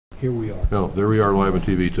here we are. No, there we are live on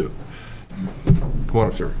TV too. Come on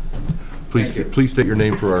up, sir. Please state your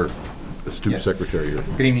name for our astute secretary here.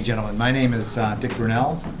 Good evening, gentlemen. My name is Dick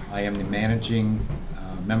Brunel. I am the managing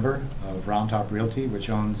member of Round Top Realty,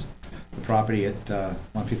 which owns the property at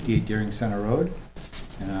 158 Deering Center Road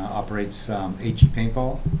and operates AG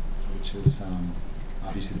Paintball, which is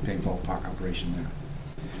obviously the paintball park operation there.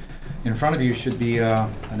 In front of you should be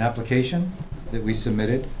an application that we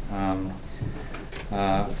submitted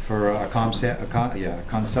for a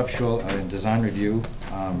conceptual and design review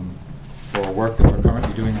for work that we're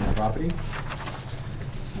currently doing on the property.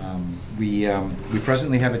 We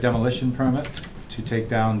presently have a demolition permit to take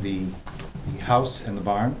down the house and the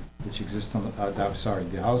barn, which exist on the,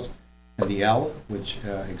 the house and the L, which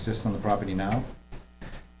exists on the property now.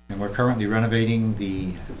 And we're currently renovating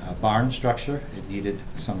the barn structure. It needed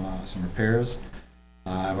some repairs.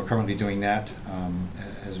 We're currently doing that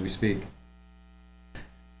as we speak.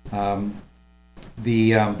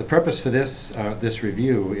 The purpose for this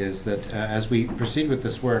review is that as we proceed with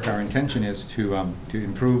this work, our intention is to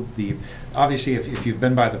improve the. Obviously, if you've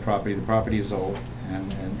been by the property is old,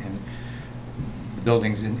 and the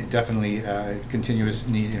buildings definitely continuous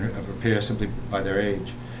need of repair simply by their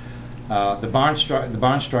age. The barn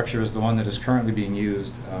structure is the one that is currently being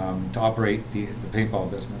used to operate the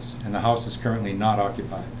paintball business, and the house is currently not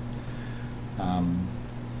occupied.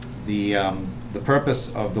 The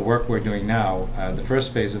purpose of the work we're doing now, the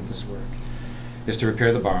first phase of this work, is to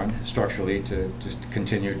repair the barn structurally, to just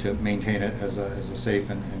continue to maintain it as a safe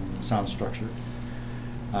and sound structure,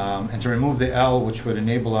 and to remove the L, which would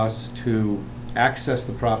enable us to access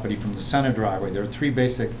the property from the center driveway. There are three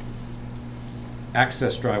basic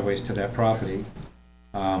access driveways to that property.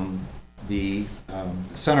 The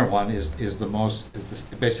center one is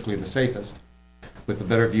basically the safest, with the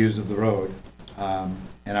better views of the road.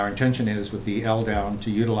 And our intention is, with the L down,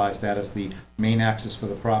 to utilize that as the main access for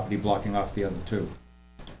the property, blocking off the other two.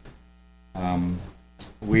 Our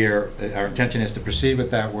intention is to proceed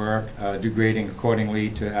with that work, do grading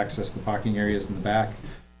accordingly to access the parking areas in the back,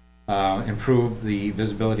 improve the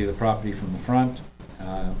visibility of the property from the front,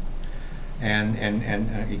 and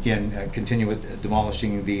again continue with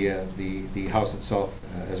demolishing the house itself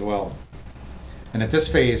as well. And at this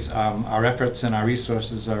phase, our efforts and our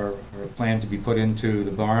resources are planned to be put into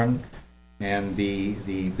the barn and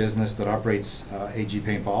the business that operates AG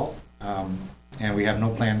Paintball, and we have no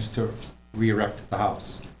plans to re-erect the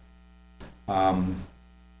house. And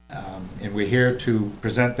we're here to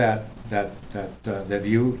present that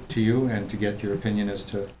view to you and to get your opinion as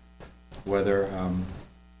to whether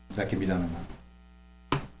that can be done or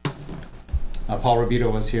not. Paul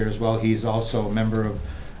Robito was here as well. He's also a member of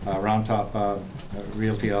Round Top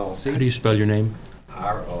Realty LLC. How do you spell your name?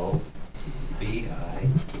 R-O-B-I-T-O.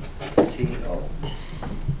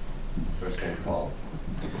 First name Paul.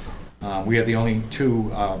 We are the only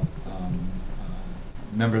two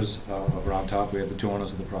members of Round Top. We have the two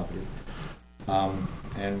owners of the property.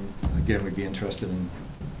 And again, we'd be interested in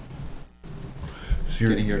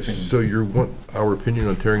getting your opinion. So you want our opinion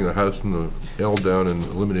on tearing the house and the L down and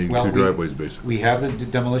eliminating two driveways, basically? We have the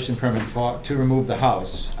demolition permit to remove the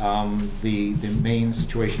house. The main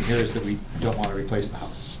situation here is that we don't want to replace the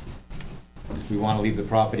house. We want to leave the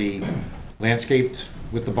property landscaped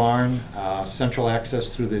with the barn, central access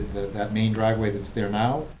through that main driveway that's there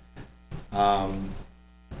now, and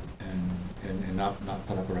not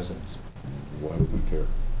put up a residence. Why would we care?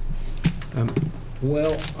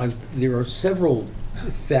 Well, there are several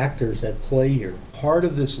factors at play here. Part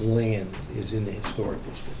of this land is in the historic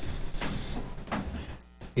district.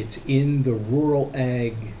 It's in the rural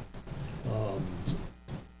ag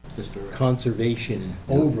conservation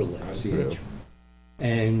overlay. RCH.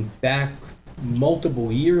 And back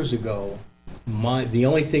multiple years ago, the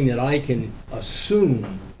only thing that I can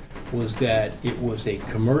assume was that it was a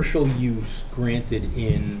commercial use granted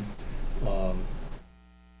in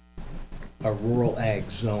a rural ag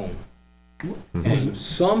zone. Mm-hmm. And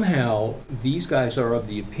somehow these guys are of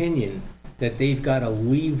the opinion that they've got to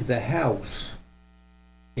leave the house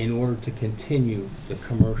in order to continue the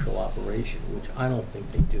commercial operation, which I don't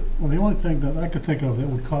think they do. Well, the only thing that I could think of that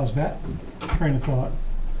would cause that train of thought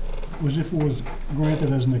was if it was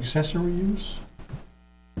granted as an accessory use.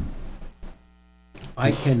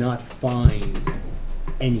 I cannot find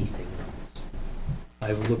anything on this.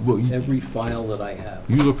 I've looked at every file that I have.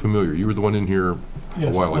 You look familiar. You were the one in here a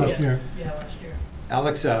while ago. Last year. Yeah, last year.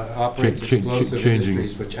 Alex operates Explosive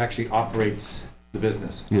Industries, which actually operates the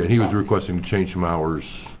business. Yeah, he was requesting to change some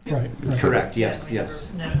hours. Right. Correct, yes. We never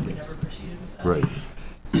proceeded with that. Right.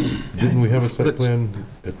 Didn't we have a site plan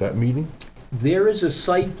at that meeting? There is a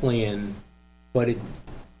site plan, but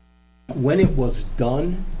When it was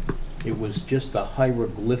done, it was just a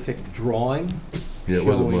hieroglyphic drawing. Yeah, it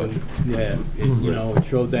wasn't showing- much. Yeah, it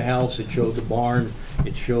showed the house, it showed the barn,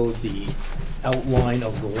 it showed the outline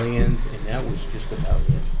of the land, and that was just about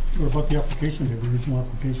it. What about the application, the original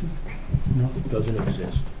application? No? It doesn't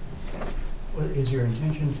exist. Well, is your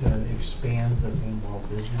intention to expand the paintball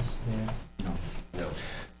business there? No.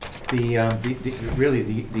 Really,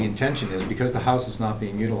 the intention is, because the house is not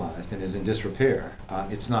being utilized and is in disrepair,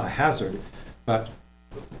 it's not a hazard, but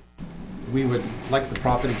we would like the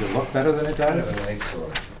property to look better than it Kind does. of an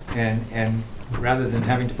eyesore. And rather than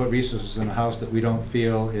having to put resources in a house that we don't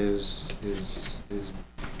feel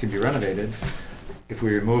can be renovated, if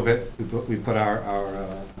we remove it, we put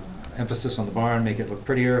our emphasis on the barn, make it look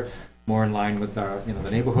prettier, more in line with our,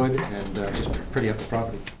 the neighborhood, and just pretty up the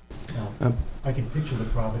property. Now, I can picture the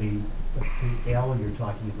property, but the alley you're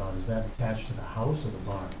talking about, is that attached to the house or the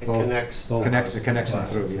barn? It Both. connects. It connects them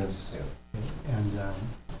through, yes. Yeah. And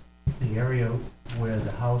the area where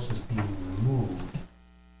the house is being removed,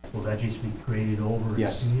 will that just be graded over and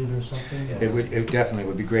Yes. seeded or something? Yeah. It definitely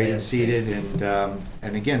would be graded and seeded,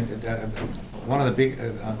 and again, one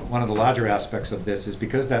of the larger aspects of this is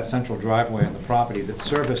because that central driveway on the property that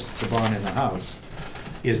serviced the barn and the house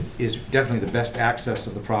is definitely the best access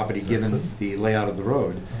of the property, given the layout of the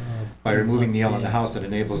road. By removing the L in the house, it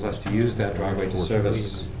enables us to use that driveway to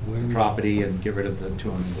service the property and get rid of the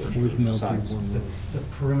two on Where's the Mount sides. Dearborn? The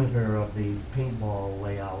perimeter of the paintball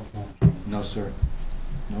layout won't change. No, sir.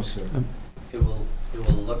 No, sir. It will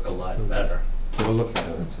look a lot better It will look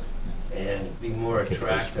better, that's it. and be more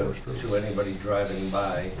attractive to anybody driving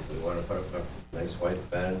by. We want to put up a nice white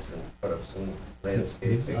fence and put up some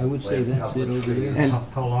landscaping. I would say plant a that's couple it of over trees. there.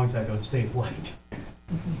 How long's that gonna stay white?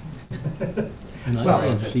 And I Well,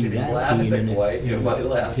 don't If see it's that plastic being an- white, it might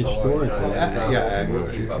last a long historic time. one. Yeah, We'll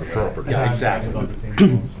keep up with it. Property. Yeah, exactly. About the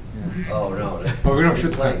paintballs. Oh, no. Oh, we don't shoot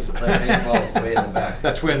the Playing fence. paintball's way in the back.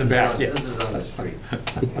 That's way in the back, yes. This is on the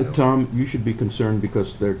street. Tom, you should be concerned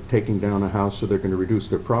because they're taking down a house, so they're gonna reduce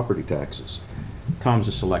their property taxes. Tom's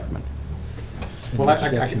a selectman. Well,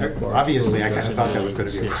 obviously, I kind of thought that was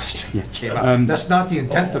going to be a question that came up. That's not the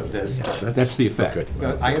intent of this. That's the effect.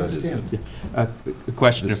 Okay. I understand. A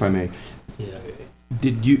question, if I may. Yeah.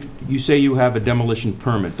 Did you say you have a demolition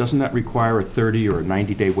permit? Doesn't that require a 30 or a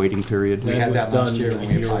 90-day waiting period? We had that last year when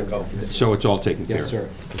we applied. ago. So it's all taken care of? Yes, sir.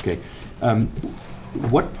 Okay.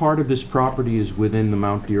 What part of this property is within the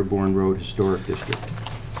Mount Dearborn Road Historic District?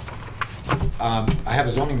 I have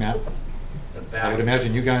a zoning map. The I would back,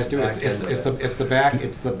 imagine you guys do. Back It's end of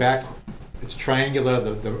the back, it's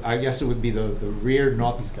triangular, I guess it would be the rear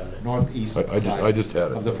northeast I side just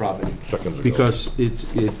had of the it property. seconds ago. Because it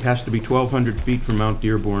has to be 1,200 feet from Mount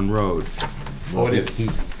Dearborn Road. Oh, it is.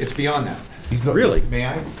 It's beyond that. He's not- Really? May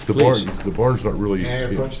I? The barn's not really.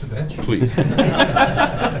 the bench? Please.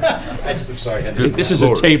 I'm sorry. This is a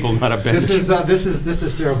Lord. table, not a bench. This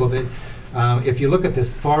is terrible. If you look at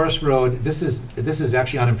this Forest Road, this is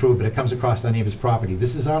actually unimproved, but it comes across our neighbor's property.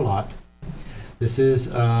 This is our lot. This is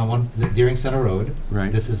the Deering Center Road.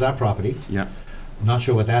 Right. This is our property. Yeah. I'm not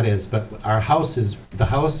sure what that is, but the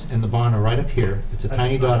house and the barn are right up here. It's a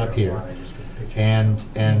tiny dot up here. I just couldn't picture.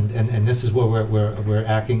 And this is where we're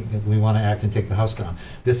acting, we want to act and take the house down.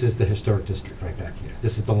 This is the historic district right back here.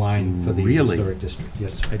 This is the line for the Really? historic district.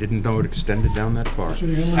 Yes, sir. I didn't know it extended down that far. So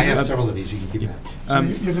you're gonna I leave, have several of these, you can keep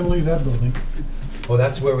that. you're gonna leave that building, Well,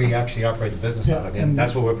 that's where we actually operate the business out of, Yeah, and and-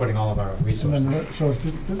 that's where we're putting all of our and resources. then, so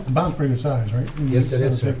the bound's pretty good size, right? Yes, it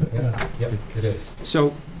is, sir. Yeah. Yep, it is.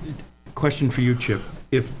 So, question for you, Chip.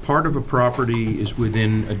 If part of a property is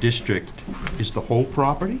within a district, is the whole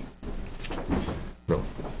property? No.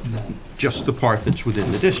 Just the part that's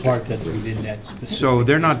within the district? Part that's within that specific. So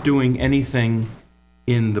they're not doing anything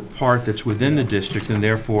in the part that's within the district, and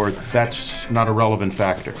therefore, that's not a relevant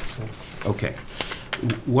factor? Okay.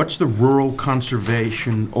 What's the rural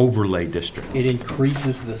conservation overlay district? It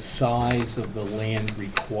increases the size of the land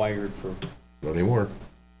required for, Not anymore.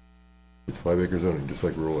 It's 5 acre zoning, just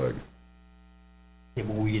like rural ag. yeah,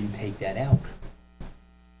 but we didn't take that out.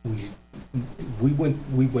 We went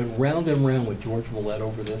round and round with George Millette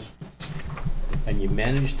over this, and you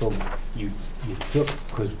managed to, you took,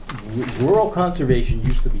 because rural conservation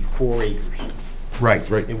used to be 4 acres. Right.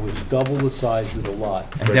 Right. It was double the size of the lot.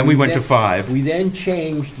 And then we went to 5. We then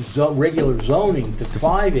changed regular zoning to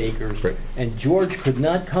 5 acres, Right. and George could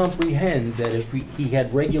not comprehend that if he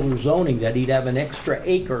had regular zoning, that he'd have an extra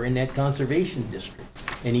acre in that conservation district.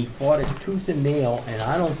 And he fought it tooth and nail, and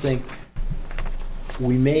I don't think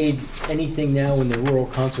we made anything now in the rural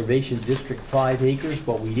conservation district 5 acres,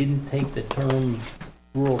 but we didn't take the term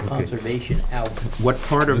rural conservation out. What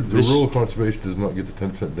part The of this, rural conservation does not get the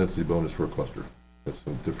 10% density bonus for a cluster. That's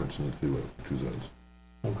the difference in the two zones.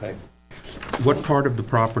 Okay. what part of the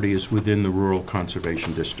property is within the rural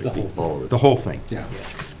conservation district? The whole All of it. The whole thing? Yeah.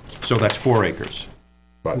 So that's 4 acres?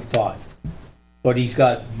 Five. But he's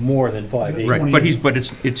got more than 5 acres. Right, but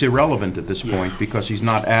it's irrelevant at this point, because he's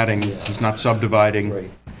not adding, he's not subdividing.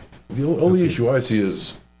 Right. The only issue I see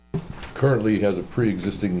is currently he has a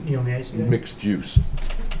pre-existing You know, may I see that? mixed use.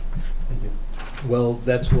 Thank you. Well,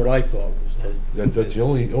 that's what I thought was that. That's the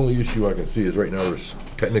only issue I can see is right now there's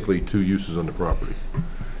technically 2 uses on the property.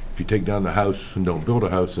 If you take down the house and don't build a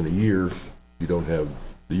house in a year, you don't have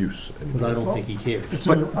the use But I anymore. don't think he cares. It's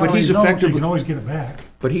But- in but RA he's zone, so effectively- you can always get it back.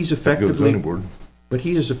 But he's Go to zoning effectively, board. but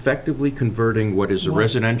he is effectively converting what is a Why?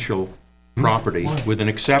 residential property, Why? with an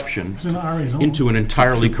exception, It's in the RA zone. into an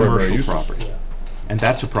entirely Two primary commercial uses. property. Yeah. And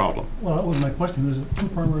that's a problem. Well, that was my question, is it two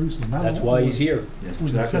primary uses now? That's why he's here. Yes,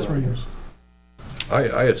 Was it exactly accessory right. use?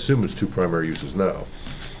 I assume it's 2 primary uses now,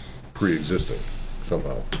 pre-existing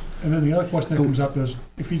somehow. And then the other question that comes up is,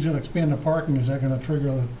 if he's gonna expand the parking, is that gonna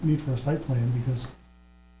trigger the need for a site plan? Because,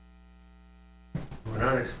 We're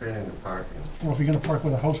not expanding the parking. well, if you're gonna park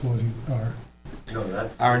where the house was, you are. No,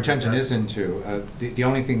 that. Our intention isn't to. The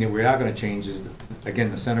only thing that we are gonna change is,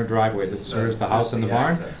 again, the center driveway that serves the house and the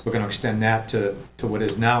barn. access. We're gonna extend that to what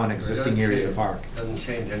is now an existing area to park. Doesn't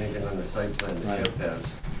change anything on the site plan that Right. Jeff has.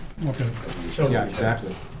 Okay. So- Yeah,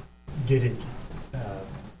 exactly. Did it,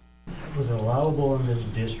 was it allowable in this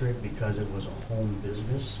district because it was a home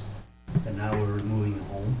business, and now we're removing the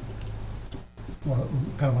home? Well,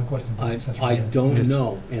 kind of my question. for I accessory use. don't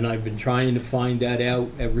know, and I've been trying to find that out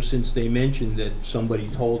ever since they mentioned that somebody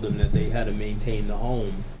told them that they had to maintain the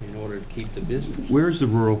home in order to keep the business. Where is the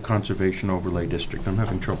rural conservation overlay district? I'm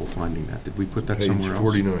having trouble finding that. Did we put that Page somewhere else?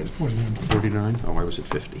 49. 49? Oh, I was at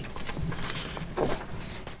 50.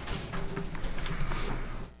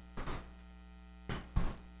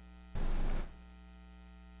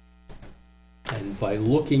 And by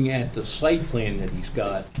looking at the site plan that he's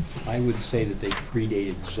got, I would say that they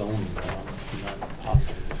predated zoning. I'm not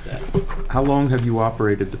positive of that. How long have you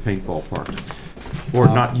operated the paintball park? Or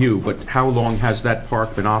not you, but how long has that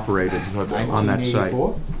park been operated on that site?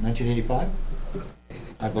 1985,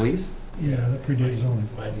 I believe. Yeah, that predates zoning.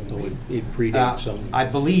 So it predates zoning. I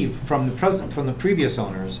believe from the previous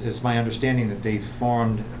owners, it's my understanding that they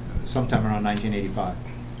formed sometime around 1985.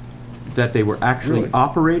 That they were actually Really?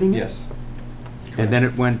 operating it? Yes. And then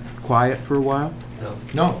it went quiet for a while? No,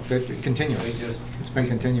 No, it we continues. just. It's been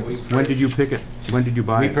continuous. When did you pick it? When did you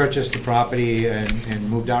buy We it? purchased the property and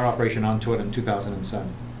moved our operation onto it in 2007.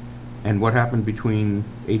 And what happened between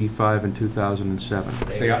 85 and 2007?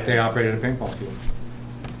 They operated a paintball field.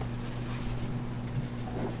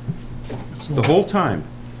 The whole time?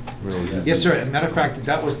 Yes, sir. As a matter of fact,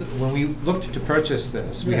 that was, when we looked to purchase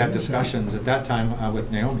this, we Yeah, had that's right. discussions at that time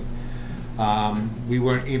with Naomi. We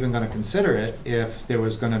weren't even gonna consider it if there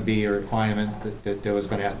was gonna be a requirement that there was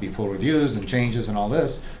gonna have to be full reviews and changes and all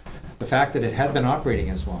this. The fact that it had been operating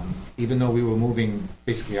as one, even though we were moving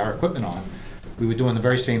basically our equipment on, we were doing the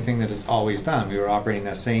very same thing that it's always done. We were operating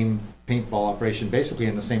that same paintball operation basically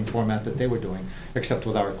in the same format that they were doing, except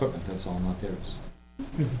with our equipment, that's all, not theirs.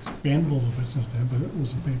 It expanded a little bit since then, but it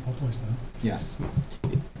was a painful place then. Yes.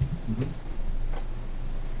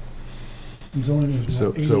 And zoning is So,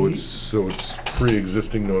 what, so 88? it's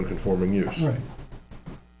pre-existing non-conforming use. Right.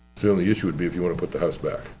 So the only issue would be if you want to put the house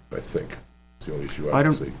back, I think. It's the only issue I I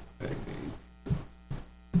can don't- see.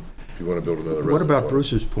 If you want to build another residence. What about on it.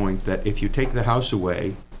 Bruce's point that if you take the house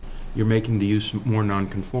away, you're making the use more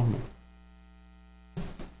non-conforming?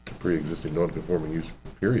 It's a pre-existing non-conforming use,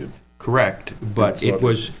 period. Correct, but It's it not-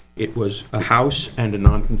 was a house and a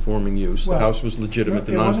non-conforming use. The Well, house was legitimate,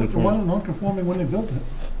 the It wasn't non-conforming. non-conforming when they built it.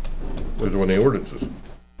 Those are one of the ordinances.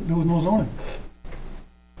 There was no zoning.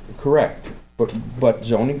 Correct, but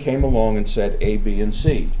zoning came along and said A, B, and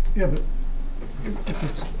C. Yeah, but if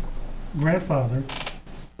it's grandfather,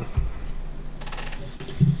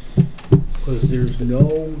 Because there's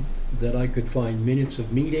no, that I could find minutes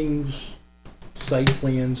of meetings, site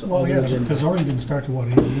plans, well, yeah, other than because zoning didn't start to what,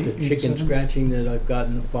 the 88, chicken 87? scratching that I've got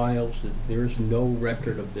in the files, that there's no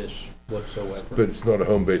record of this whatsoever. But it's not a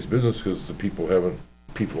home-based business because the people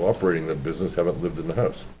operating the business haven't lived in the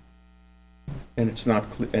house. And it's not,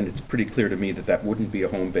 and it's pretty clear to me that that wouldn't be a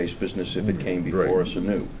home-based business if it came before Right. us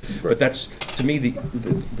anew. Right. But that's, to me,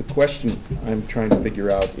 the question I'm trying to figure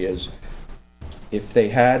out is, if they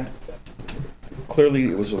had, clearly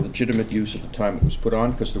it was a legitimate use at the time it was put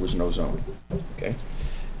on because there was no zoning, okay?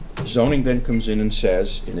 Zoning then comes in and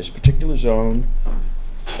says, in this particular zone,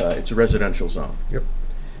 it's a residential zone. Yep.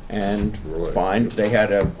 and Right. fine, they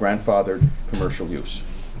had a grandfathered commercial use.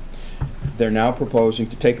 They're now proposing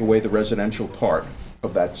to take away the residential part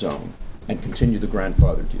of that zone and continue the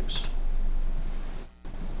grandfathered use.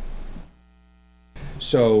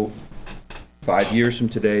 So, 5 years from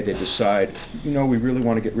today, they decide, you know, we really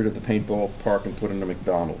want to get rid of the paintball park and put in a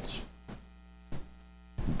McDonald's.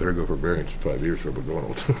 Better go for variance for 5 years for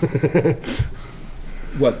McDonald's.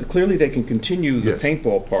 Well, clearly they can continue the Yes.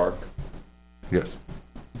 paintball park, Yes,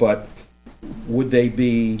 but would they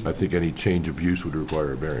be I think any change of use would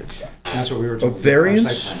require a variance. That's what we were a told.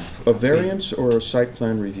 variance, a variance or a site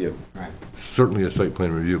plan review? Right. Certainly a site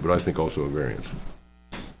plan review, but I think also a variance.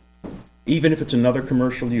 Even if it's another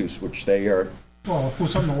commercial use, which they are, Well, if it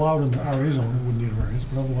was something allowed in the RA zone, it wouldn't need a variance,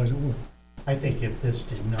 but otherwise it would. I think if this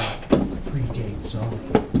did not predate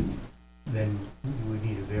zoning, then we would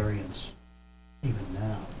need a variance even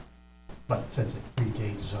now. But since it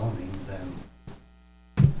predates zoning,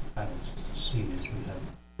 then I don't see as we have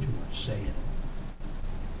too much say in it.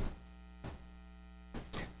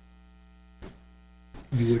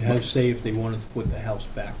 You would have say if they wanted to put the house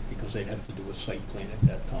back, because they'd have to do a site plan at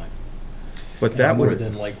that time. but that And more would,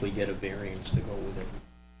 than likely get a variance to go with it.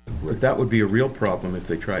 but that would be a real problem if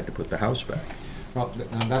they tried to put the house back. Well,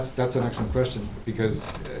 now that's an excellent question, because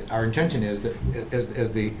our intention is that,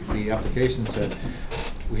 as the application said,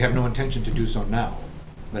 we have no intention to do so now,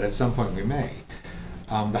 but at some point we may.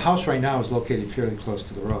 The house right now is located fairly close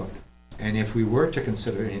to the road, and if we were to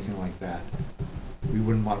consider anything like that, we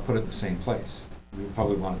wouldn't want to put it in the same place. We would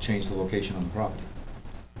probably want to change the location on the property.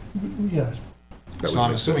 Yes, That So would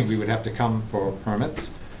I'm make assuming sense. we would have to come for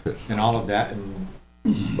permits Yes. and all of that, and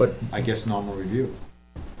But, I guess normal review.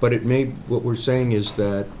 but it may, what we're saying is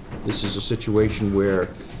that this is a situation where,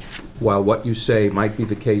 while what you say might be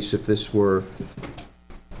the case if this were,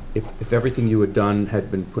 if everything you had done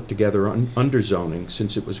had been put together under zoning,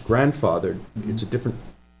 since it was grandfathered, it's a different,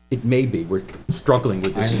 it may be, we're struggling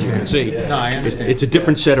with this, as you can see. No, I understand. It's a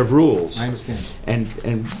different set of rules. I understand.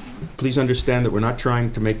 And please understand that we're not trying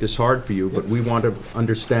to make this hard for you, but we want to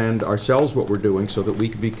understand ourselves what we're doing so that we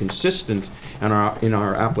can be consistent in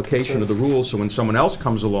our application of the rules, so when someone else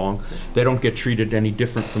comes along, they don't get treated any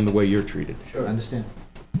different from the way you're treated. I understand.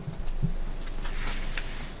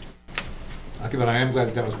 Okay, but I am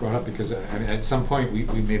glad that was brought up, because, I mean, at some point, we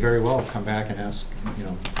may very well come back and ask, you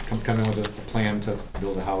know, come in with a plan to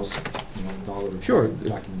build a house, you know, with all of the Sure,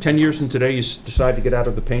 documentation. 10 years from today, you decide to get out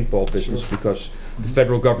of the paintball business because the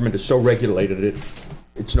federal government is so regulated,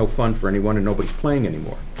 it's no fun for anyone and nobody's playing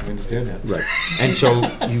anymore. I understand that. Right. And so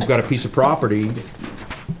you've got a piece of property,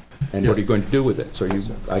 and what are you going to do with it? So you,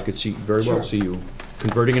 I could see, very well Sure. see you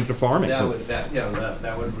converting it to farming. That would,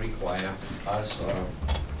 that would require us or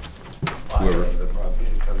buyer Whoever. of the property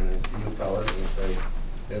to come in and see you fellas and say,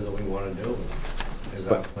 here's what we want to do. Here's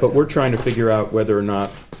our But we're plans." trying to figure out whether or not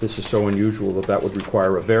this is so unusual that that would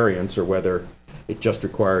require a variance, or whether it just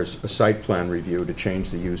requires a site plan review to change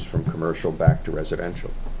the use from commercial back to residential.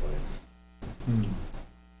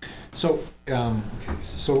 So, and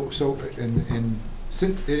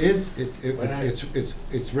since it is,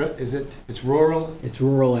 it's rural, It's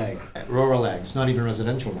rural ag. rural ag, it's not even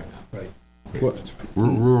residential right now. Right. Okay, What- that's right.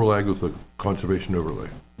 Rural ag with a conservation overlay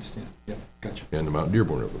Understand, yep, gotcha. and the Mount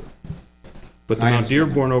Dearborn overlay. But the I Mount understand.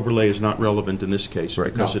 Dearborn overlay is not relevant in this case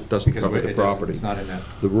Right. because No, it doesn't because cover it the doesn't- property. It's not in that.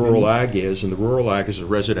 The rural ag is, and the rural ag is a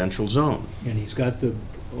residential zone. And he's got the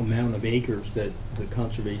amount of acres that the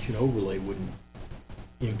conservation overlay wouldn't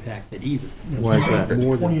impact it either. Why is that?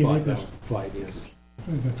 More than 28 5 acres. 5 acres.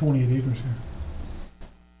 we've got 28 acres here.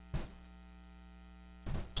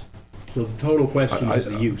 So the total question is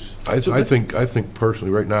the use. I think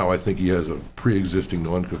personally, right now, I think he has a pre-existing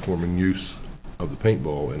non-conforming use of the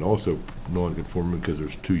paintball, and also non-conforming because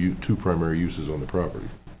there's two primary uses on the property.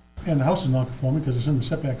 And the house is non-conforming because it's in the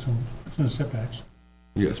setback zone, it's in the setbacks.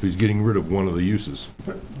 Yes, but he's getting rid of one of the uses,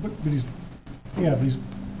 But he's, yeah, but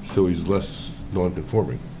so he's less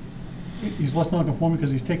non-conforming. he's less non-conforming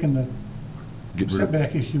because he's taken the Getting rid of,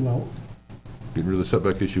 setback issue out. getting rid of the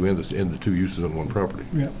setback issue and the two uses on one property.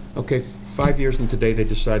 Yeah, Okay, 5 years from today, they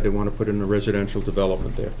decide they want to put in a residential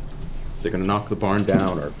development there. They're going to knock the barn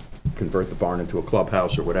down or convert the barn into a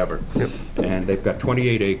clubhouse or whatever. Yep. And they've got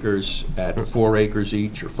 28 acres at 4 acres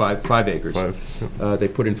each, or 5 acres. They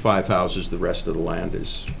put in 5 houses, the rest of the land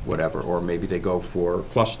is whatever. Or maybe they go for a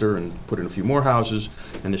cluster and put in a few more houses,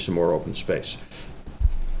 and there's some more open space.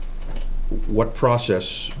 What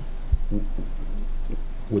process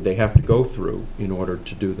would they have to go through in order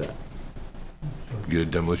to do that? Get a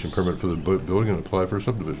demolition permit for the building and apply for a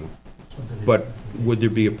subdivision. But would there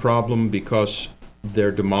be a problem because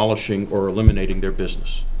they're demolishing or eliminating their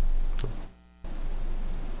business?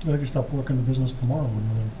 They could stop working the business tomorrow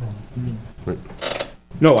when they're problem.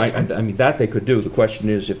 No, I mean, that they could do. The question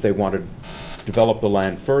is, if they want to develop the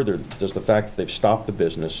land further, does the fact that they've stopped the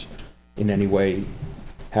business in any way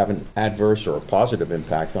have an adverse or a positive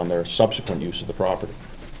impact on their subsequent use of the property?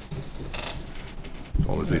 As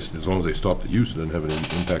long as they stop the use, it doesn't have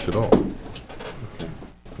any impact at all.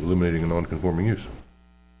 Eliminating a non-conforming use.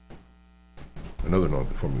 Another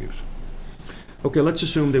non-conforming use. Okay, let's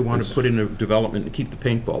assume they want to put in a development to keep the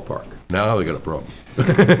paintball park. Now they got a problem.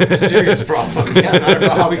 Serious problem, yes, I don't know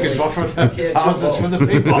how we can buffer the Can't houses go from the both.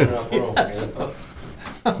 paintballs. Not Yes.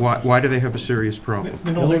 broke, Why do they have a serious problem?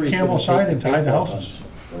 They don't make Hillary's camel gonna take siding the to hide the paintball houses.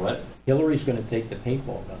 you know. What? Hillary's gonna take the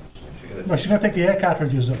paintball guns. No, she's gonna take the air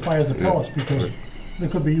cartridges that fires the pellets because they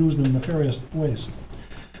could be used in nefarious ways.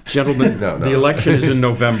 Gentlemen, No, no. the election is in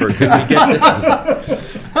November. Can we get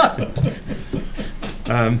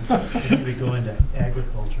If we go into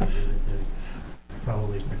agriculture, they're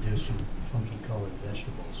probably producing funky colored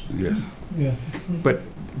vegetables. Yes. Yeah.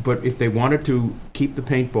 But if they wanted to keep the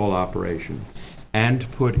paintball operation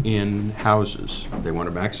and put in houses, they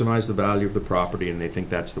want to maximize the value of the property and they think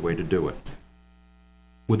that's the way to do it,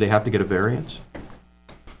 would they have to get a variance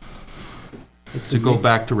to go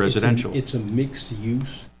back to residential? It's a mixed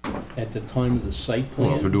use at the time of the site Well,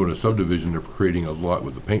 if they're plan. doing a subdivision, they're creating a lot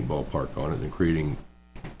with a paintball park on it and creating,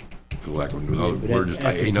 for lack of another But word, just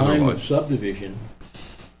at the another time lot. of subdivision,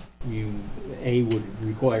 you, A, would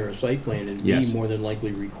require a site plan, and B, Yes. more than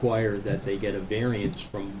likely require that they get a variance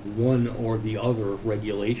from one or the other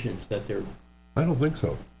regulations that they're, I don't think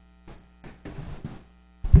so.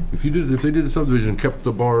 If they did a subdivision, kept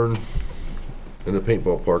the barn and the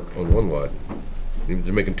paintball park on one lot,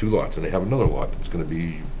 they're making two lots, and they have another lot that's gonna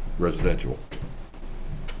be residential.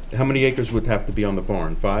 How many acres would have to be on the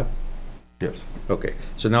barn? 5? Yes. Okay,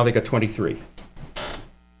 so now they got 23.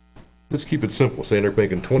 Let's keep it simple, saying they're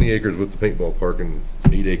making 20 acres with the paintball park and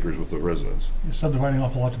 8 acres with the residence. You're subdividing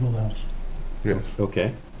off a lot to build a house. Yes.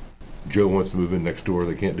 Okay. Joe wants to move in next door,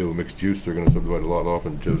 they can't do a mixed use, they're gonna subdivide a lot off,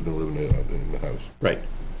 and Joe's gonna live in the house. Right.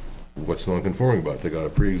 What's non-conforming about it? They got a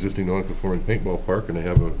pre-existing non-conforming paintball park, and they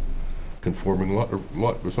have a conforming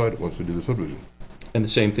lot beside it once they do the subdivision. And the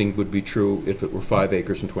same thing would be true if it were 5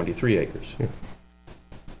 acres and 23 acres. Yeah.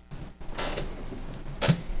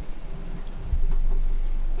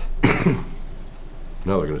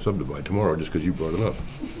 Now they're gonna subdivide tomorrow just because you brought it up.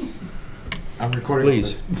 I'm recording all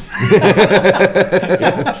Please. this.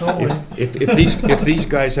 So, If these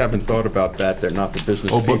guys haven't thought about that, they're not the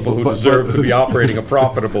business Oh, but- people who but- deserve to be operating a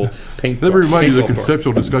profitable paintball. Let me remind you that paintball park.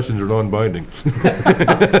 conceptual discussions are non-binding.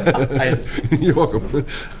 You're welcome.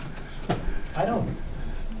 I don't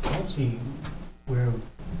see where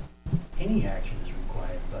any action is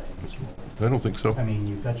required by this rule. I don't think so. I mean,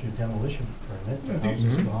 you've got your demolition permit, the Yeah, house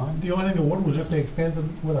is gone. the only thing that would was if they expanded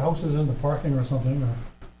where the house is in the parking or something, or.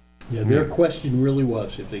 yeah, their question really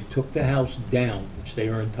was, if they took the house down, which they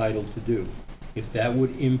are entitled to do, if that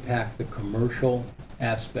would impact the commercial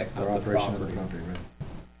aspect Our of the operation of the property. property,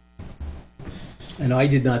 right. And I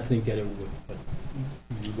did not think that it would, but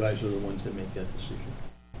you guys are the ones that make that decision.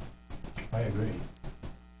 I agree.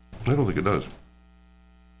 I don't think it does.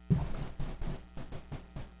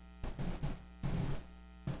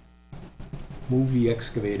 Move the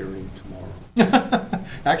excavator in tomorrow.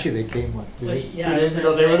 Actually, they came, what, two Like, two yeah, days I ago,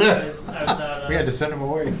 was they were gonna say, there. I was out, We had to send them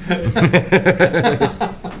away.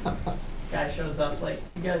 guy shows up like,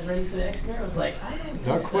 you guys ready for the excavator? I was like, I don't think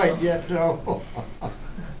so. Not quite yet, no.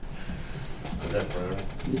 Is that for,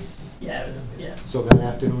 Yeah, it was, yeah. So that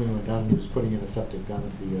afternoon, we went down, he was putting in a septic down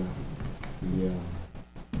at the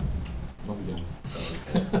lumber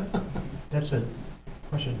That's a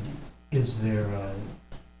question, is there, there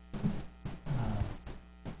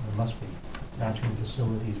must be bathroom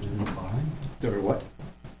facilities within the barn? There were what?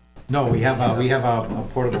 No, we have a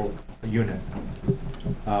portable unit,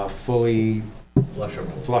 fully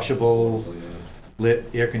flushable? flushable, lit,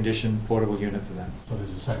 air-conditioned portable unit for that. So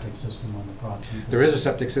there's a septic system on the property? There is a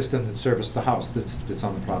septic system that serviced the house that's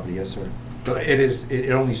on the property, yes, sir. But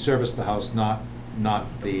it only serviced the house, not The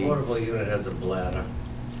the. portable unit has a bladder,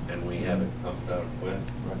 and we have it pumped out when,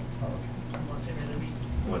 Oh, okay. Once every other week.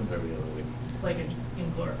 once every other week. It's like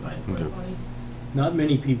in glorified porta potty. Not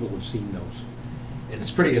many people have seen those. It's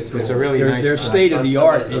pretty, it's a really They're- nice. they're state of the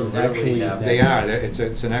art Customers are in really actually. happy. They are,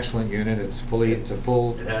 it's an excellent unit, it's a full,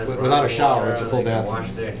 It has without a running shower, water, it's a full They can bathroom. wash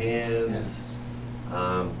their hands.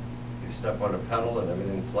 You step on a pedal and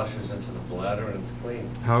everything flushes into the bladder and it's clean.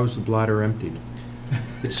 How is the bladder emptied?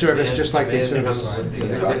 It's serviced just like they Man service, comes with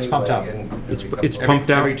the it's pumped out. wagon It's every it's couple- pumped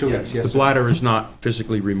out? Every 2 Yes. weeks, yes. The sir. bladder is not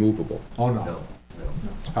physically removable? Oh, no, No, no.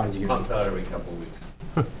 it's part of the It's unit. pumped out every couple of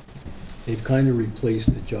weeks. They've kind of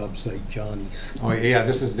replaced the job site Johnnies. Oh, yeah,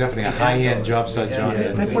 this is definitely a high-end job site, John.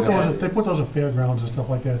 Yeah. They put those at fairgrounds and stuff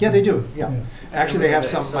like that. Yeah, they do, yeah. Actually, they have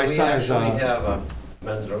some, So my we son is, actually have a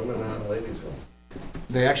men's room and a ladies' room.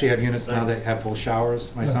 they actually have units now Nice. that have full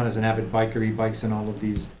showers. My son is an avid biker, he bikes in all of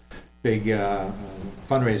these big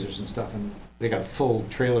fundraisers and stuff, and they got full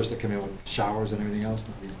trailers that come in with showers and everything else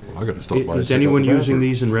now these I days. gotta stop by. and Is check out anyone the using bathroom.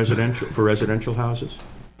 these in residential, for residential houses?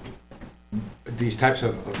 These types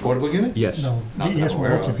of portable units? Yes. No, Not that DES I'm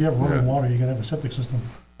aware works, of. if you have running Yeah. water, you gotta have a septic system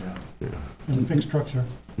Yeah. in a fixed structure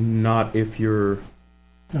Not if you're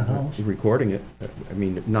in a house. recording it. I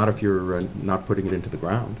mean, not if you're not putting it into the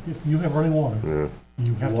ground. If you have running water, Yeah,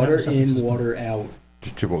 you have to have Water a septic in, system. water out,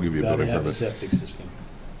 Chip won't give you a gotta building have a permit. septic system.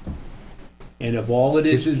 And if all it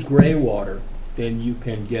is gray water, then you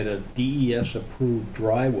can get a DES-approved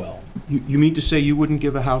dry well. You mean to say you wouldn't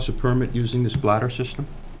give a house a permit using this bladder system?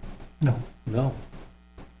 No, No,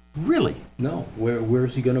 Really? no,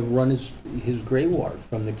 where's he gonna run his gray water?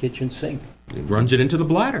 From the kitchen sink? It runs it into the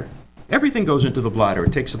bladder. Everything goes into the bladder.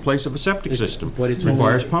 It takes the place of a septic system. But it's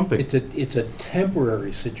Requires only- pumping. It's a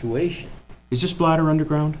temporary situation. Is this bladder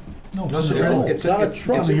underground? no, No, it's so in a it's trailer. a, it's Not a a, it's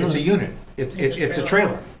truck. it's a unit. It's a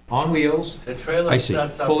trailer, on wheels. The trailer I see.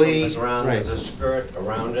 sets up from Fully- the ground, right. there's a skirt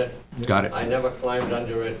around it. Got it. I never climbed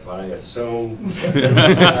under it, but I assume.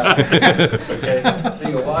 Okay, so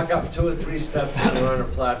you walk up 2 or 3 steps and you're on a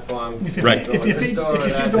platform. If your Right. feet, if your feet,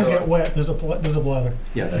 if you don't get wet, there's a bladder.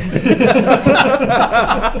 Yes. If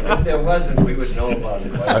there wasn't, we would know about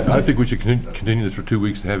it. I think we should continue this for 2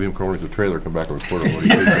 weeks and have him come with the trailer, come back and report on what he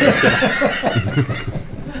thinks.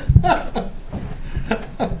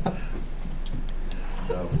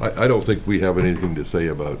 So, I don't think we have anything to say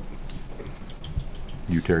about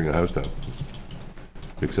you tearing the house down.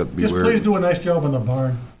 Except Just beware. please do a nice job on the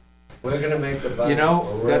barn. we're gonna make the barn You know,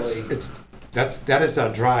 really. that is our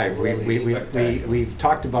drive. Really spectacular. We've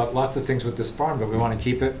talked about lots of things with this farm, but we want to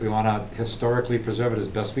keep it, we want to historically preserve it as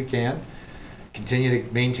best we can, continue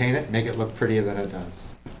to maintain it, make it look prettier than it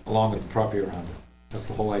does, along with the property around it. That's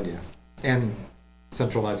the whole idea. And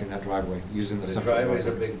centralizing that driveway, using the The central driveway's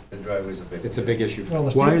driveway. the driveway's a big. It's a big issue for Well,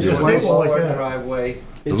 us. the Why is stable- it- the why is- stable like Lower that. driveway.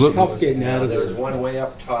 It's Look- tough getting out of There was there. one way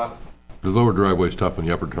up top. The lower driveway is tough and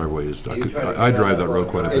the upper driveway is, You try to I get drive on that the road lower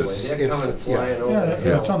quite a driveway, bit. They're It's- coming flying Yeah, over the yeah, it's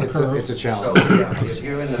hill. on the It's a curve. it's a So, challenge. yeah, if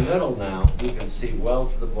you're in the middle now, you can see well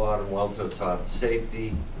to the bottom, well to the top,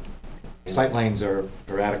 safety. Sight lanes are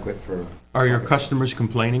adequate for, Are your customers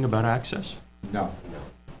complaining about access? no. No,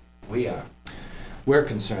 we are. We're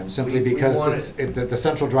concerned simply We because want the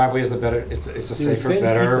central driveway is the better, it's a There's safer, been people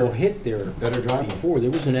better, hit there better driveway. before.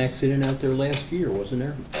 There was an accident out there last year, wasn't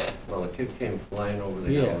there? Well, a kid came flying over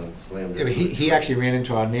the hill Yeah. and slammed Yeah, but into he actually ran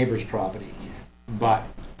into our neighbor's property, but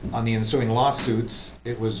on the ensuing lawsuits,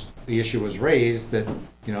 the issue was raised that,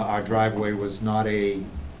 you know, our driveway was not I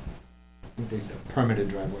think they said permitted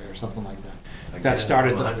driveway or something like that. Again, That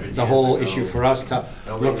started 100 the years whole ago. issue for us to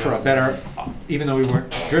Nobody look for a knows. better, even though we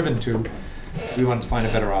weren't driven to, we wanted to find a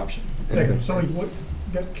better option. If somebody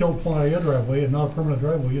got killed pulling out your driveway and not a permanent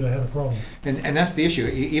driveway, you'd have had a problem. And that's the issue,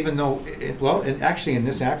 even though, actually in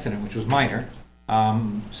this accident, which was minor,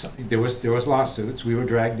 there was lawsuits, we were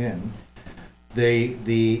dragged in.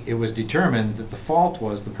 It was determined that the fault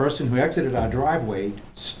was the person who exited our driveway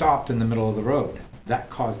stopped in the middle of the road. That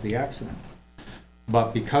caused the accident.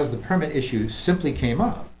 But because the permit issue simply came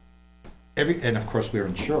up, and of course we were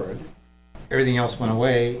insured, everything else went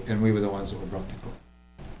away and we were the ones that were brought to court.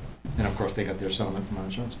 And of course, they got their settlement from our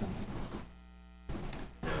insurance company.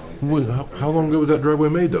 How long ago was that driveway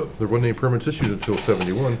made, though? There wasn't any permits issued until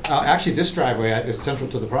 71. Actually, this driveway is central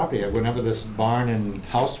to the property. Whenever this barn and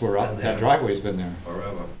house were up, that driveway's been there,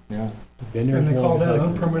 forever. yeah. Been there And they as call long as that I an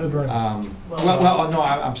can unpermitted driveway. No,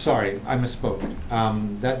 I'm sorry, I misspoke.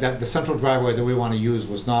 The central driveway that we want to use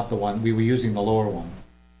was not the one, we were using the lower one.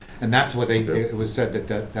 And that's what Okay. it was said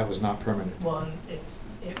that was not permitted. Well, and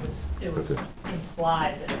it was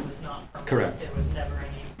implied that it was not permitted. Correct. There was never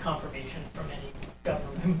any confirmation from any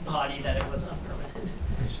government body that it was unpermitted.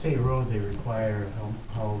 The state road, they require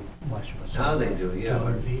how much of a. Now they do, yeah,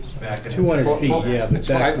 200 but feet? back in. 200 feet, yeah, but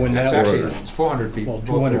back when that Actually, was, it's 400 feet. well, both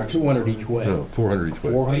 200, directions. 200 each way. No, 400 each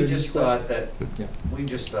way. 400 We each just way. thought that, Yeah. we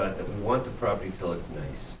want the property to look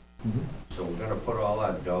nice. Mhm. So we're gonna put all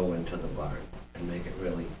our dough into the barn and make it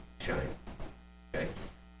really shine, okay?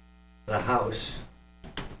 The house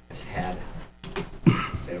has had it.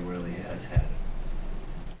 It really has had it.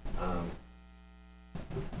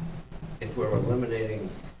 If we're eliminating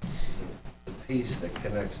the piece that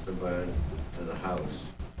connects the barn to the house,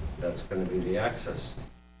 that's gonna be the access.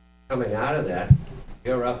 Coming out of that,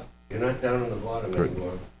 you're up You're not down on the bottom Right.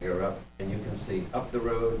 anymore, you're up, and you can see up the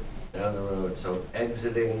road, down the road, so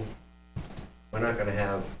exiting, we're not gonna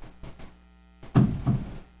have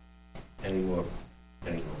any more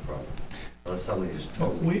problem. Unless somebody just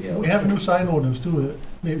totally kills. We have a new sign ordinance too, that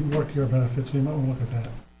may work to your benefit, so you might wanna look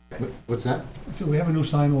at that. What's that? So we have a new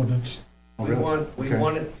sign ordinance. Oh, We really? want, we Okay.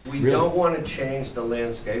 want it, we Really? don't wanna change the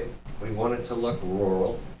landscape, we want it to look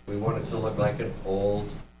rural, we want it to look like an old,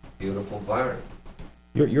 beautiful barn.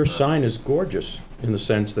 Your sign is gorgeous, in the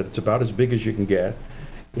sense that it's about as big as you can get.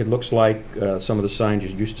 It looks like some of the signs you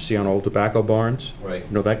used to see on old tobacco barns, Right,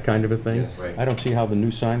 you know, that kind of a thing. Yes. right. I don't see how the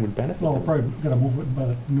new sign would benefit Well, them. probably gotta move it by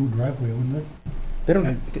the new driveway, wouldn't it? They don't,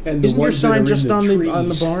 And the isn't your ones that are sign in just on the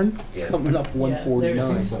trees barn? Yeah. Coming up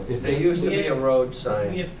 149. So is There there- used to be a road We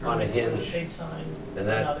sign have on a permits for the hinge big sign, and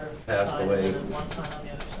that another passed sign, away and then one sign on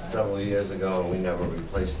the other side. several years ago, and we never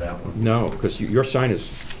replaced that one. No, because your sign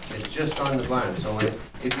is, It's just on the barn, so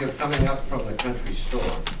if you're coming up from the country store,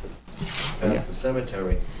 past the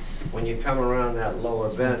cemetery, when you come around that lower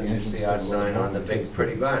bend, you see our sign on the big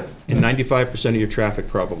pretty barn. and 95% of your traffic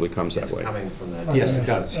probably comes that It's way. coming from that. Yes, it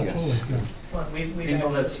does, yes. Absolutely, yeah. Well, we've People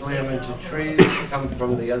that actually slam taken into out- trees come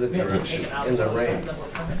from the other We have direction taken out in the those rain. signs that were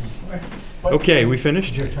permitted. Okay, we What's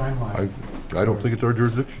finished? your timeline? I don't think it's our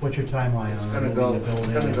jurisdiction. What's your timeline It's on gonna go, removing the it's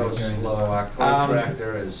building? gonna and go repairing the slow. barn? Our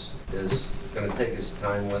contractor is gonna take his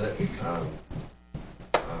time with it.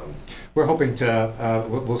 We're hoping to,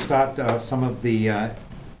 we'll start some of the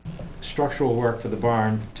structural work for the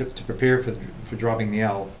barn to prepare for dropping the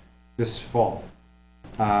L this fall.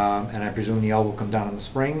 And I presume the L will come down in the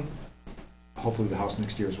spring, hopefully the house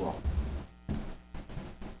next year as well.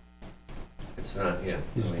 It's not, yeah.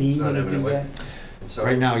 I Is mean, it's Dean not gonna do imminent. that? So-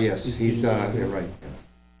 Right now, yes, Is he's, he- you're right.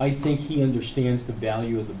 I think he understands the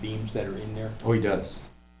value of the beams that are in there. Oh, he does.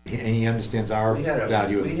 And he understands our We had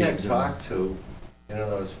value of the we had beams. talked to, you know,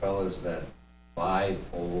 those fellas that buy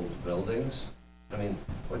old buildings. I mean,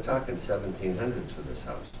 we're talking 1700s for this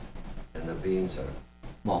house, and the beams are,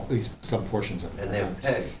 Well, at least some portions of it. and they're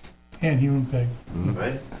pegged, And human peg. Mhm.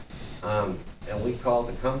 right? And we called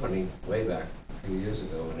the company way back a few years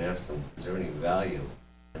ago and asked them, is there any value?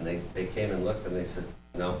 And they came and looked and they said,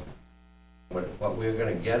 no. What we're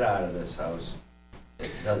gonna get out of this house, it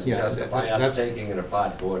doesn't Yeah, justify us that's- taking it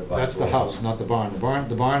apart board by board. That's the house, not the barn.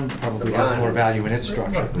 The barn probably The has barn more is- value in its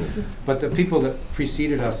structure. But the people that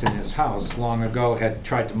preceded us in this house long ago had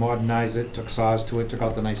tried to modernize it, took saws to it, took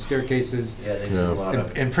out the nice staircases, Yeah, they did Yeah. a lot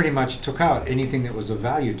of, and pretty much took out anything that was of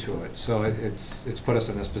value to it. So it's put us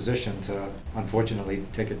in this position to unfortunately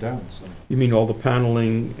take it down, so. You mean all the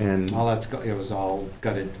paneling and, All that's, it was all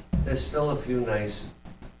gutted. there's still a few nice,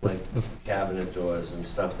 like cabinet doors and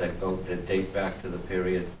stuff that date back to the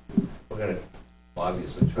period. We're gonna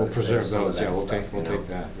obviously try We'll to save preserve some of those, yeah, that we'll stuff, take, we'll you know. take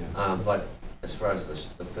that, yes. But as far as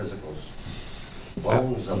the physical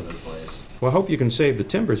bones of the place, well, I hope you can save the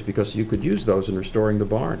timbers, because you could use those in restoring the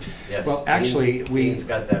barn. yes. Well, actually, Dean's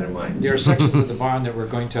got that in mind. There are sections of the barn that we're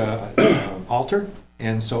going to alter,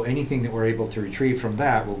 and so anything that we're able to retrieve from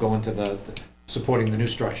that will go into the supporting the new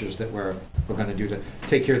structures that we're gonna do to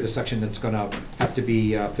take care of the section that's gonna have to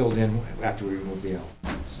be filled in after we remove the L.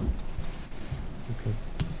 So,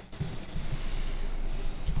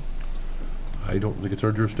 I don't think it's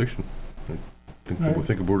our jurisdiction. I think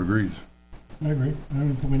Right. the board agrees. I agree. I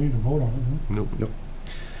don't think we need to vote on it, huh? Nope.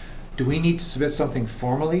 do we need to submit something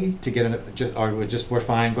formally to get or we're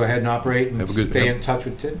fine, go ahead and operate and Have a good- stay in touch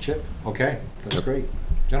with Chip? Okay, that's Yep. great.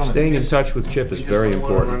 Gentlemen. Staying in touch with Chip We is just very don't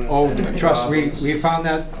wanna run important. into Oh, any trust, we problems. found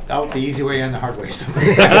that out the easy way and the hard way. So.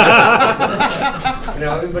 You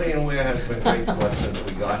know, everybody in Weare has been great to us since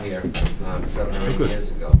we got here, 7 or 8 good. years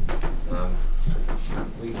ago.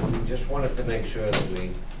 We just wanted to make sure that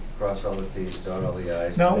we cross all the Ts, dot all the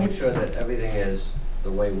Is, Now, make sure that everything is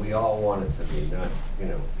the way we all want it to be, not, you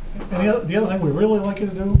know. And the other thing we really like you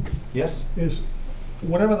to do Yes? is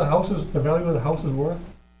whatever the value of the house is worth,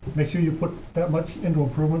 make sure you put that much into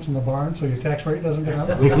improvements in the barn, so your tax rate doesn't go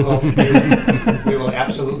up. We will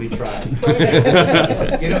absolutely try.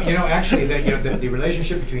 You know, actually, the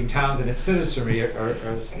relationship between towns and its citizenry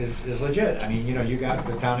is legit. I mean,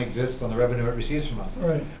 the town exists on the revenue it receives from us.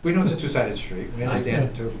 Right. We know it's a two-sided street, we understand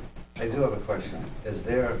it too. I do have a question. Is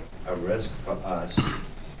there a risk for us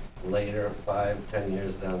later, 5, 10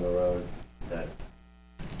 years down the road, that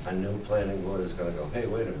a new planning board is gonna go, hey,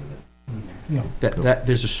 wait a minute? No.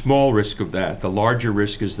 There's a small risk of that. The larger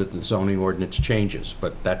risk is that the zoning ordinance changes,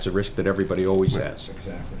 but that's a risk that everybody always has.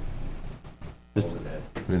 Exactly. Over that?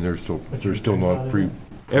 And there's still not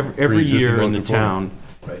Every year in the Pre-existing town,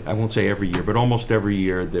 Right. I won't say every year, but almost every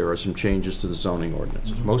year, there are some changes to the zoning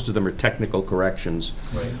ordinances. Most of them are technical corrections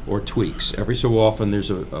Right, or tweaks. Every so often,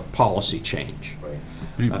 there's a policy change. right.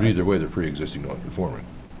 But either way, they're pre-existing non-conforming.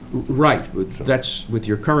 Right, but that's with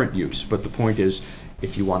your current use, but the point is,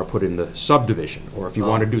 if you want to put in the subdivision, or if you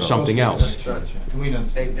want to do something else. We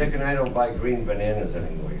understand. Hey, Dick and I don't buy green bananas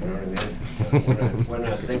anymore, you know what I mean? We're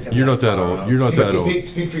not thinking. You're not that old, you're not that old.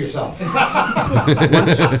 Speak for yourself. He had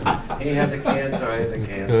the cancer, I had the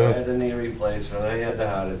cancer, I had the knee replacement, I had the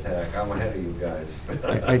heart attack, I'm ahead of you guys.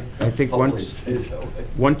 I think Hopefully once, it stays that way.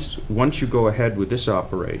 once you go ahead with this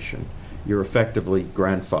operation, you're effectively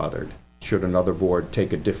grandfathered, should another board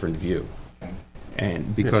take a different view. Okay.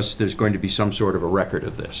 And because there's going to be some sort of a record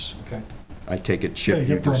of this. Okay. I take it, Yeah, Chip, you you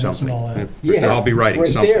get do permits and something. all that. Yeah, I'll be writing right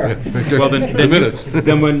something. there. Well, then, The minutes.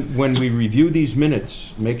 then when we review these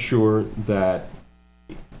minutes, make sure the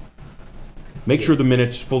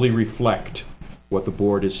minutes fully reflect what the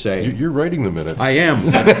board is saying. You're writing the minutes. I am,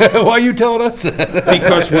 Why are you telling us that?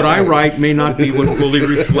 because what I write may not be what fully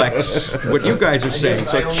reflects what you guys are saying,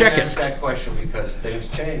 so check I only asked it. that question because things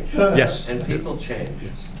change. Yes. And people change.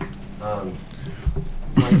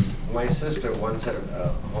 My sister once had a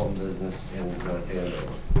home business in North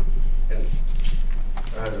Andover. And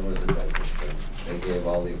her husband was a dentist, and they gave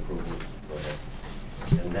all the approvals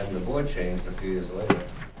for it. And then the board changed a few years later.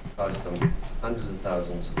 Cost them hundreds of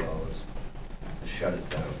thousands of dollars to shut it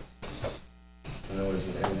down. And there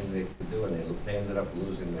wasn't anything they could do, and they ended up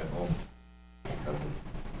losing their home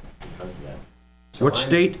because of that. So What I'm-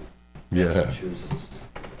 state? Yeah. Massachusetts.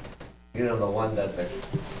 You know, the one that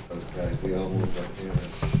those guys, we all moved up here.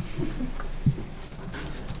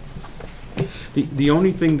 The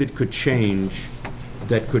only thing that could change,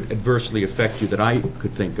 that could adversely affect you, that I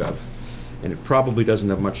could think of, and it probably doesn't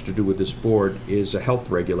have much to do with this board, is a health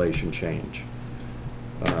regulation change.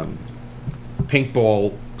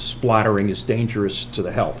 Paintball splattering is dangerous to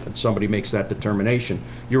the health, and somebody makes that determination,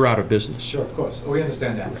 you're out of business. Sure, of course, we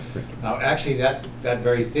understand that. Now, actually, that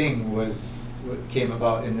very thing came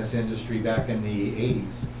about in this industry back in the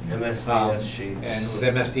 80s. MSDS sheets. And with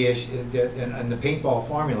MSDS, and the paintball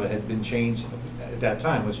formula had been changed, at that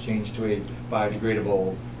time, was changed to a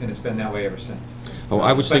biodegradable, and it's been that way ever since. Oh,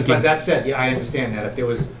 I was But thinking, that said, yeah, I understand that. If there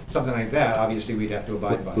was something like that, obviously, we'd have to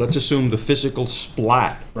abide by it. let's assume the physical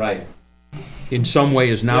splat Right, in some way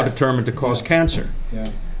is now Yes. determined to cause Yeah. cancer. yeah.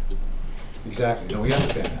 Exactly, no, we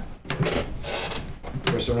understand that.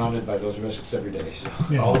 We're surrounded by those risks every day, so,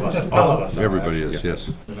 Yeah. all of us. are, Everybody actually, is,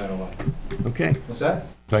 yes. No matter what. Okay. What's that?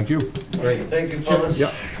 Thank you. Great. Thank you, fellas. Yep.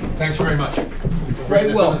 Thanks very much. Very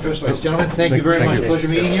This well. in the first place. Gentlemen, thank you very Thank much. you. Pleasure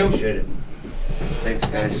meeting you. Appreciate it. Thanks,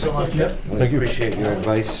 guys. so much. We Thank you. appreciate your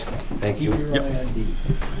advice. Thank you.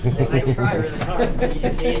 I try really hard, but you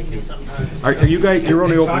amaze me sometimes. Are you guys, you're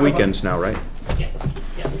only Talk open about- weekends now, right? Yes,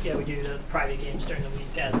 yeah, we do the private games during the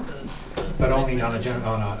week as the. But only on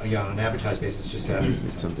an advertised basis, just Saturdays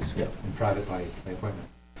and Sundays. Sundays. Yeah, and private by appointment.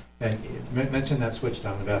 And mention that switch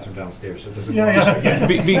down in the bathroom downstairs, so it doesn't. Yeah,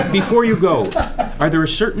 yeah. Before you go, are there a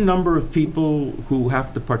certain number of people who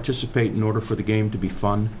have to participate in order for the game to be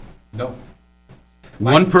fun? No.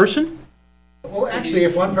 One person? Well, actually,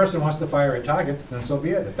 if one person wants to fire at targets, then so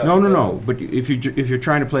be it. If that's No, what no, they- no, but if you're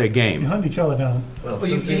trying to play a You game, hunt each other down. Well, Well,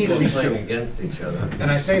 you two need people at least playing two. against each other.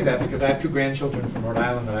 And I say that because I have two grandchildren from Rhode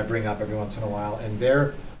Island that I bring up every once in a while, and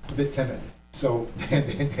they're a bit timid. So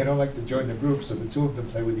they don't like to join the group, so the two of them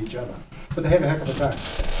play with each other. But they have a heck of a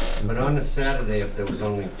time. But on a Saturday, if there was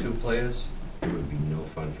only 2 players, it would be no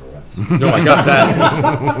fun for us. no, I got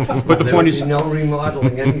that. But the There point would is, be no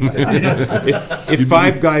remodeling anything. if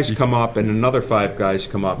 5 guys come up and another 5 guys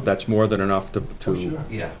come up, that's more than enough to,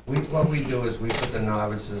 Yeah, what we do is we put the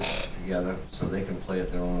novices together so they can play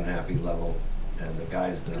at their own happy level, and the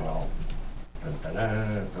guys that are all,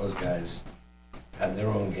 dun-dun-dun, those guys have their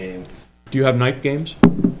own game. do you have night games?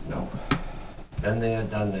 No. Been there,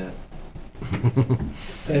 done that.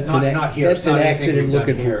 That's Not here. that's It's an not anything accident we've done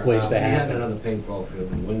looking for here. a place We to had happen. it on the paintball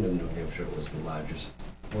field in Wyndham, New Hampshire. It was the largest,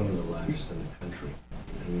 one of the largest in the country.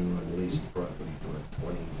 And we were on leased property for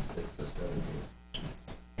 26 or 7 years.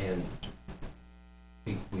 And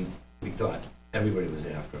we thought everybody was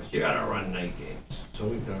after us. You gotta run night games. So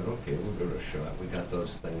we thought, okay, we'll give it a shot. We got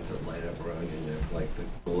those things that light up around your neck, like the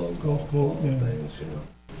glow golf ball yeah. things, you know.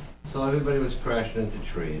 So everybody was crashing into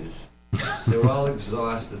trees. They were all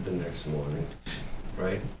exhausted the next morning,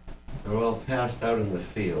 right? They were all passed out in the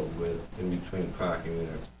field with, in between parking in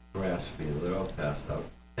a grass field. They're all passed out.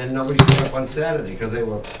 And nobody showed up on Saturday because they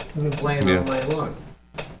were playing all Yeah. night long.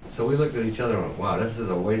 So we looked at each other and went, wow, this is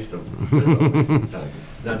a waste of time.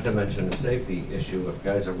 Not to mention the safety issue, if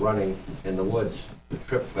guys are running in the woods, the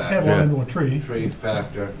trip Head factor, one into a tree. tree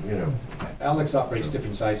factor, you know. Alex operates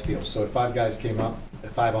different size fields, so if 5 guys came up, at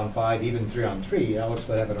 5 on 5, even 3 on 3, Alex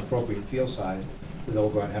would have an appropriate field size, that they'll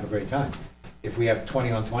go out and have a great time. If we have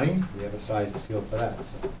 20 on 20, we have a sized field for that,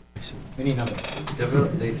 so, any number.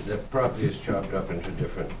 The property is chopped up into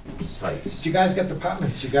different sites. If you guys got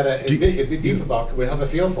departments, you gotta, Do- it'd be beef about, we'll have a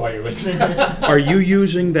field for you. Are you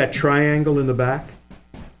using that triangle in the back?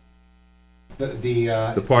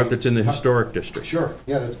 The part that's in the historic district? Sure,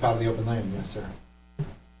 yeah, that's part of the open land, yes, sir.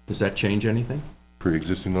 Does that change anything?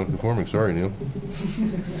 Pre-existing non-conforming, sorry, Neil.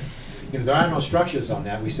 You know, there are no structures on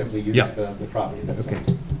that, we simply use Yeah. the property, that's Okay.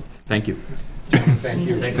 all. Thank you. Thank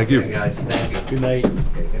you. Thanks Thank you. again, guys, thank you. Good night.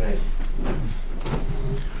 Okay, good night.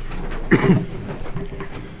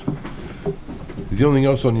 The only thing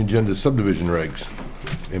else on the agenda is subdivision regs.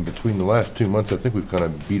 And between the last 2 months, I think we've kind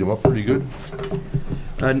of beat them up pretty good.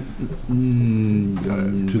 Uh, to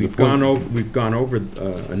the We've gone over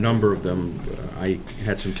a number of them. I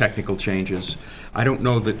had some technical changes. I don't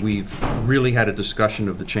know that we've really had a discussion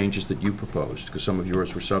of the changes that you proposed, because some of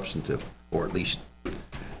yours were substantive, or at least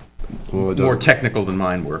Well, it more doesn't- technical than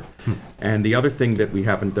mine were. And the other thing that we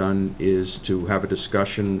haven't done is to have a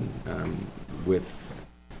discussion with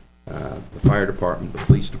the fire department, the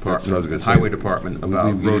police That's what I was department, gonna the say. highway department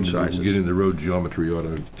about road We sizes. get into road geometry, ought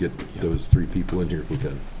to get those 3 people in here if we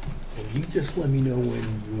can. Well, you just let me know when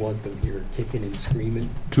you want them here, kicking and screaming.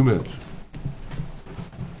 2 minutes.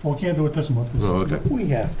 Well, we can't do it this month. Oh, okay. We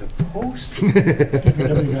have to post it. Get the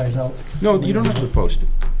W guys out. No, you don't have to post it.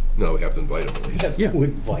 No, we have to invite them at We least. have Yeah. to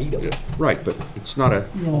invite them. Yeah. Right, but it's not a,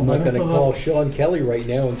 You know, I'm not invite 'em gonna for the- call Sean Kelly right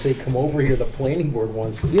now and say, come over here, the planning board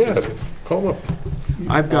wants to see Yeah. you. Call them up.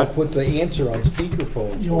 I've I'll got, put the answer on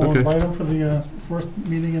speakerphone. You want Okay. to invite them for the first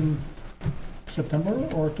meeting in September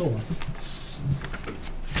or October?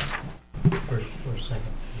 First or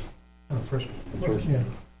second? First. First. Yeah.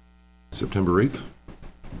 September 8th?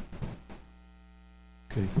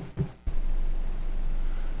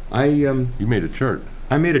 I You made a chart.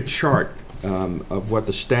 made a chart of what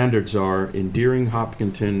the standards are in Deering,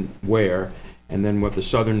 Hopkinton, Weare, and then what the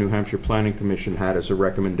Southern New Hampshire Planning Commission had as a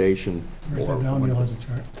recommendation. Write or that down, what- Neil has a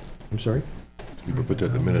chart. I'm sorry? You can put that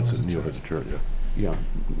in the minutes that Neil has a chart, yeah. Yeah,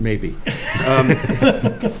 maybe. And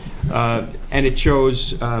it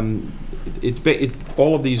shows,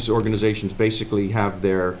 all of these organizations basically have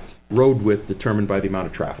their road width determined by the amount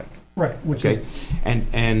of traffic, Right, which is, okay?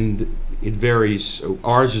 And it varies,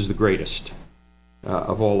 ours is the greatest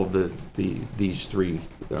of all of these 3,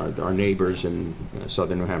 our neighbors in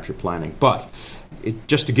Southern New Hampshire Planning. But,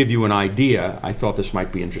 just to give you an idea, I thought this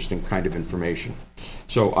might be interesting kind of information.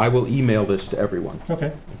 So I will email this to everyone,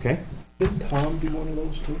 okay. okay? Didn't Tom do one of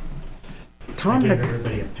those too? Tom I gave had,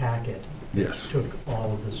 everybody a packet. Yes. Took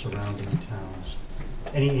all of the surrounding towns.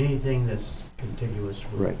 Anything that's contiguous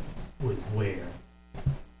right. with Weare.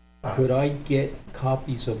 Could I get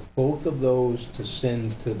copies of both of those to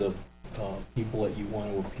send to the people that you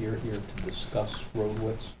want to appear here to discuss road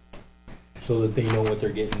widths? So that they know what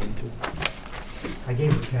they're getting into? I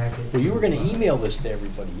gave a packet. Well, you were gonna email this to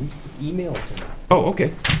everybody. You email it to me. Oh,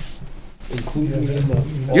 okay. Include me in the.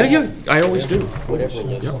 Yeah, I always do. Whatever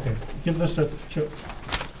list. Okay. Give this to Chip.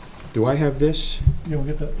 Do I have this? Yeah, we'll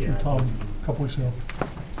get that Yeah. from Tom a couple weeks ago.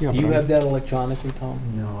 Yeah, Do you but I- have that electronically, Tom?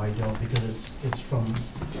 No, I don't, because it's from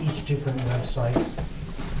each different website.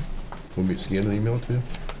 Want me to scan and email it to you?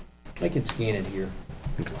 I can scan it here.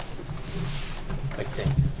 I think.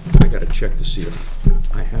 I gotta check to see if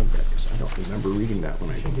I have that, because I don't remember reading that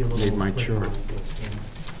when Should be a I little made my quicker chart. on this one.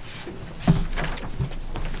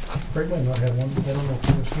 Greg might not have one. I don't know if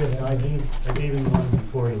he was here. I gave him one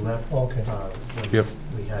before he left. Oh, okay. When Yep.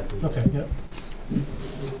 we had the. Okay, yeah.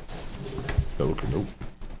 Oh, okay, nope.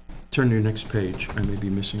 Turn to your next page, I may be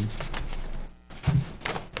missing.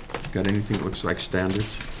 Got anything that looks like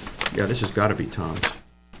standards? Yeah, this has gotta be Tom's.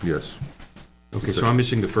 Yes. Okay, so I'm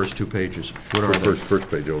missing the first 2 pages. What are the First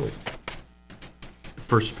page only.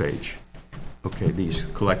 first page? Okay, these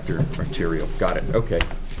collector arterial, got it, okay.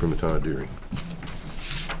 From the town of Deering.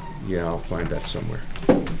 Yeah, I'll find that somewhere.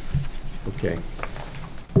 Okay.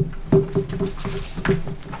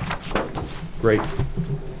 Great.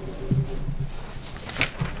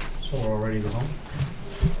 So we're all ready to go home?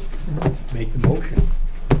 Make the motion.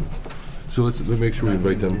 So let's make sure we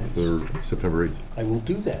invite them for September 8th. I will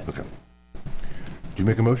do that. Okay. Did you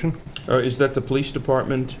make a motion? Is that the police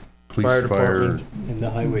department, Police, fire fire, department, And the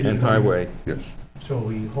highway. and highway? yes. So are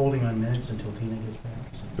we holding on minutes until Tina gets back?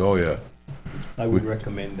 Oh, yeah. I would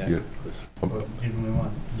recommend that. Yeah. because- Or didn't we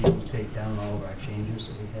want you to take down all of our changes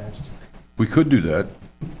that we had? We could do that.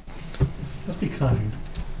 Let's be kind.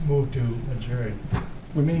 Move to adjourn.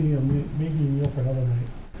 We're making a meal for another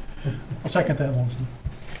night. I'll second that motion.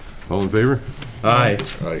 All in favor? Aye.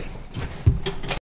 Aye.